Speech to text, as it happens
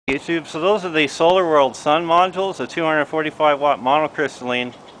YouTube. So those are the SolarWorld sun modules, the 245 watt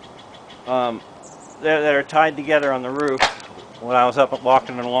monocrystalline that are tied together on the roof. When I was up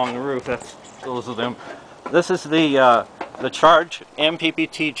walking along the roof, those are them. This is the charge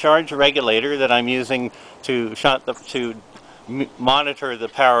MPPT charge regulator that I'm using to monitor the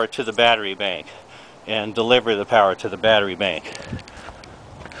power to the battery bank and deliver the power to the battery bank.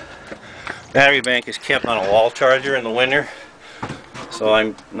 Battery bank is kept on a wall charger in the winter, so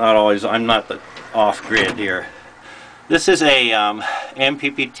I'm not the off-grid here. This is a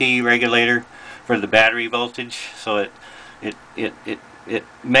MPPT regulator for the battery voltage, so it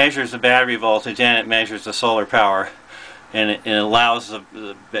measures the battery voltage and it measures the solar power, and it allows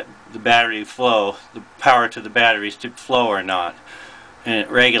the battery flow, the power to the batteries to flow or not, and it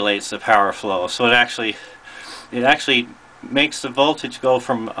regulates the power flow. So it actually makes the voltage go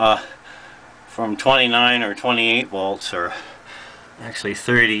from 29 or 28 volts, or actually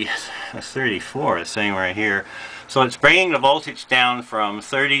 30, that's 34, it's saying right here. So it's bringing the voltage down from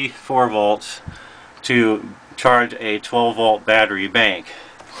 34 volts to charge a 12 volt battery bank.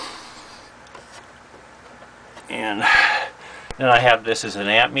 And then I have this as an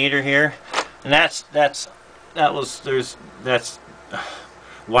amp meter here, and that's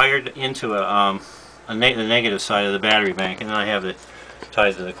wired into the negative side of the battery bank, and then I have it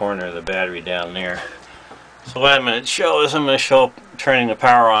tied to the corner of the battery down there. So what I'm going to show is turning the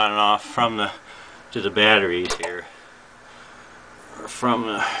power on and off to the batteries here, or from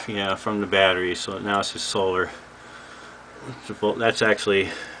the batteries. So now it's just solar. That's actually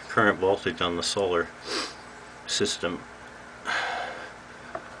current voltage on the solar system.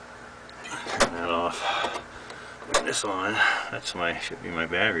 Turn that off. Put this on. That's should be my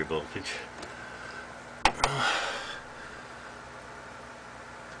battery voltage.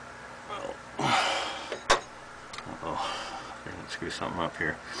 Screw something up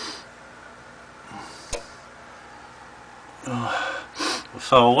here.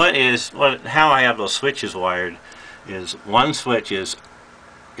 So how I have those switches wired is one switch is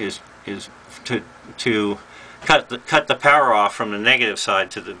to cut the power off from the negative side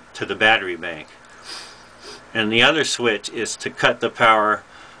to the battery bank, and the other switch is to cut the power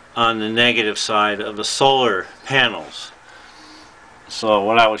on the negative side of the solar panels. So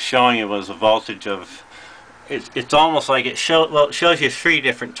what I was showing you was a voltage of, it's almost like it shows you three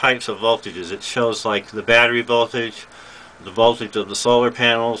different types of voltages. It shows like the battery voltage, the voltage of the solar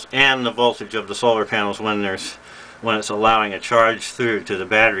panels, and the voltage of the solar panels when it's allowing a charge through to the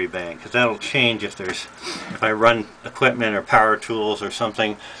battery bank. Because that'll change if I run equipment or power tools or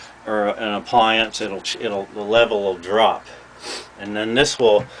something, or an appliance, the level will drop. And then this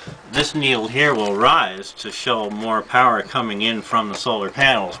needle here will rise to show more power coming in from the solar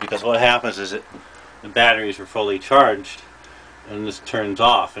panels, because what happens is the batteries are fully charged and this turns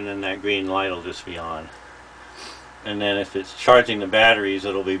off, and then that green light will just be on. And then if it's charging the batteries,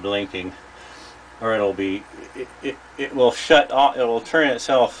 it'll be blinking, or it will shut off, it will turn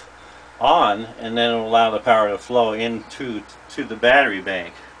itself on, and then it will allow the power to flow into the battery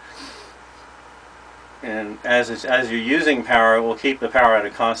bank. And as you're using power, it will keep the power at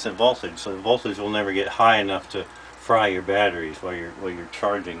a constant voltage, so the voltage will never get high enough to fry your batteries while you're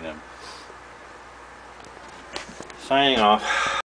charging them. Signing off.